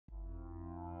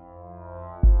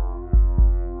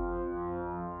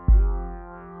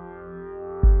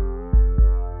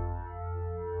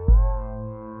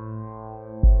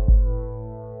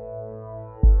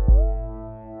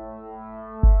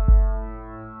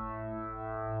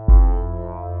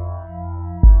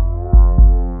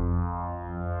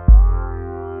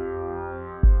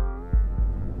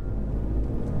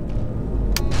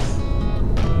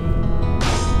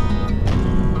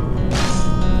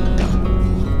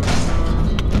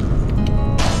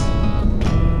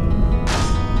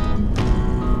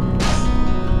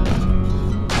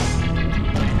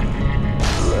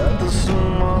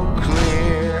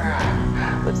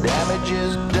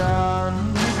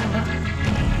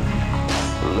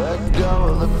Let go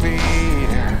of the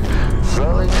feet,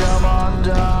 slowly come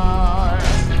undone.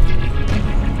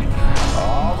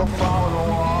 All the fallen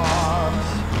ones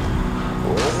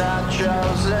were not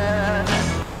chosen.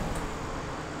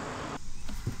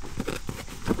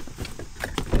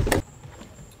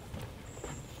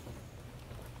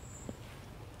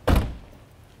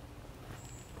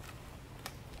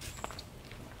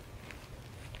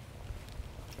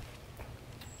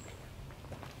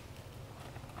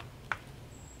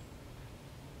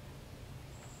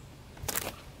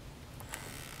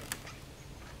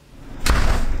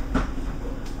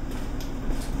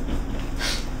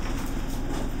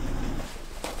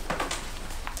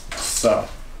 So,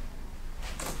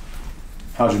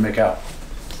 how'd you make out?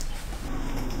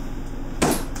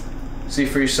 See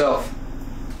for yourself.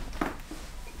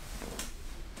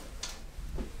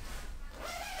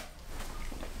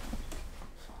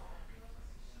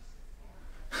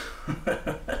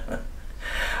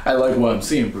 I like what I'm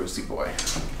seeing, Brucey boy.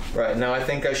 Right, now I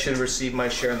think I should receive my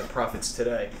share in the profits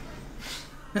today.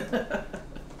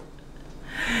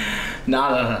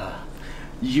 Nah.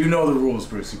 You know the rules,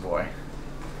 Brucey boy.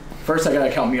 First, I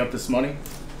gotta count me up this money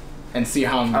and see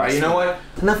how I'm. Alright, you know what?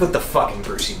 Enough with the fucking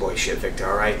Brucey boy shit, Victor,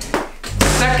 alright?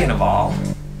 Second of all,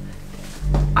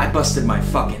 I busted my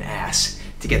fucking ass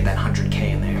to get that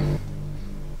 100K in there.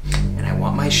 And I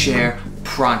want my share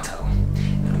pronto.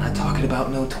 And I'm not talking about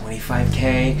no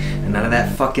 25K and none of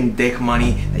that fucking dick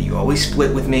money that you always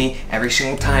split with me every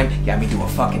single time you got me do a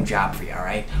fucking job for you,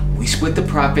 alright? We split the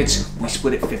profits, we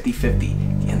split it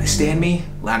 50-50. You understand me?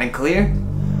 Loud and clear?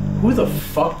 Who the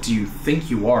fuck do you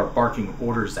think you are barking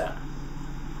orders at?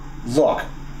 Look,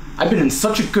 I've been in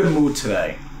such a good mood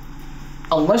today.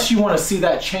 Unless you want to see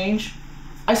that change,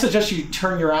 I suggest you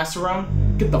turn your ass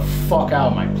around, get the fuck out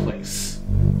of my place.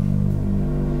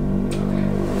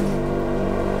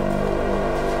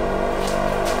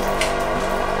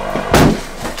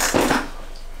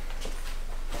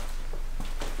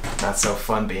 Not so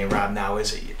fun being robbed now,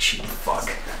 is it, you cheap fuck?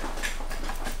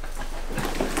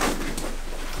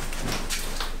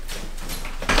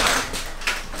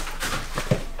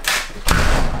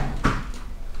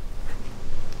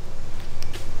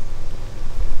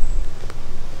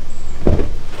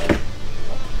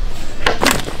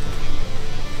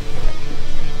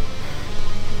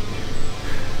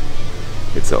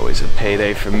 It's always a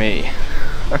payday for me.